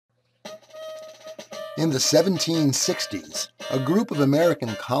In the 1760s, a group of American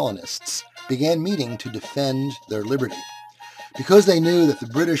colonists began meeting to defend their liberty. Because they knew that the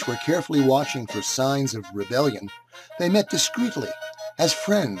British were carefully watching for signs of rebellion, they met discreetly, as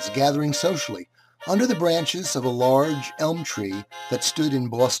friends gathering socially, under the branches of a large elm tree that stood in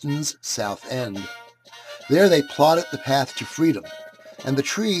Boston's South End. There they plotted the path to freedom, and the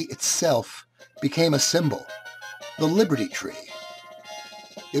tree itself became a symbol, the Liberty Tree.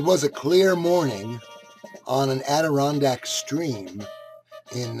 It was a clear morning on an Adirondack stream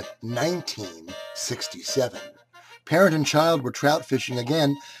in 1967. Parent and child were trout fishing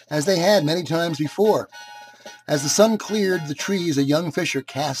again, as they had many times before. As the sun cleared the trees, a young fisher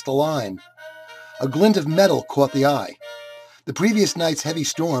cast a line. A glint of metal caught the eye. The previous night's heavy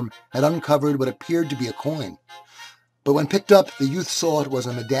storm had uncovered what appeared to be a coin. But when picked up, the youth saw it was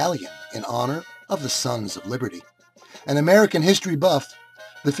a medallion in honor of the Sons of Liberty. An American history buff,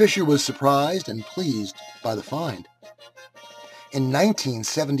 the fisher was surprised and pleased by the find. In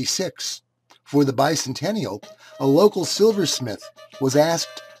 1976, for the bicentennial, a local silversmith was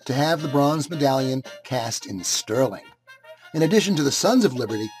asked to have the bronze medallion cast in sterling. In addition to the Sons of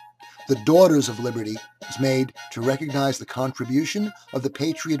Liberty, the Daughters of Liberty was made to recognize the contribution of the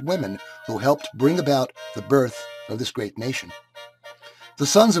Patriot women who helped bring about the birth of this great nation. The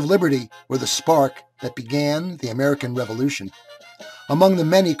Sons of Liberty were the spark that began the American Revolution. Among the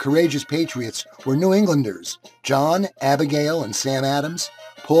many courageous patriots were New Englanders, John, Abigail, and Sam Adams,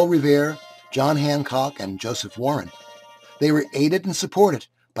 Paul Revere, John Hancock, and Joseph Warren. They were aided and supported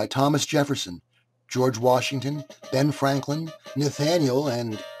by Thomas Jefferson, George Washington, Ben Franklin, Nathaniel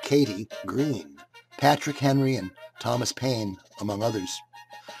and Katie Greene, Patrick Henry, and Thomas Paine, among others.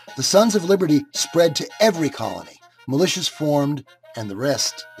 The Sons of Liberty spread to every colony, militias formed, and the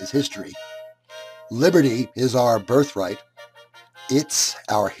rest is history. Liberty is our birthright. It's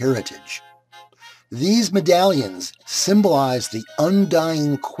our heritage. These medallions symbolize the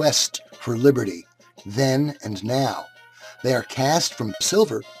undying quest for liberty, then and now. They are cast from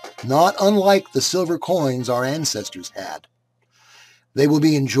silver, not unlike the silver coins our ancestors had. They will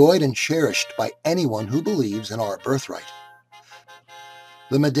be enjoyed and cherished by anyone who believes in our birthright.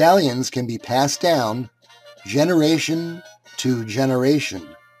 The medallions can be passed down generation to generation.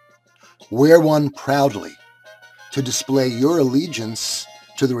 Wear one proudly to display your allegiance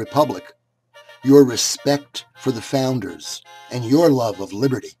to the Republic, your respect for the founders, and your love of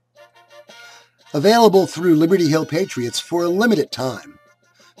liberty. Available through Liberty Hill Patriots for a limited time.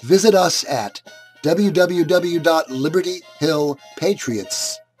 Visit us at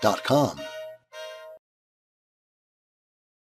www.libertyhillpatriots.com.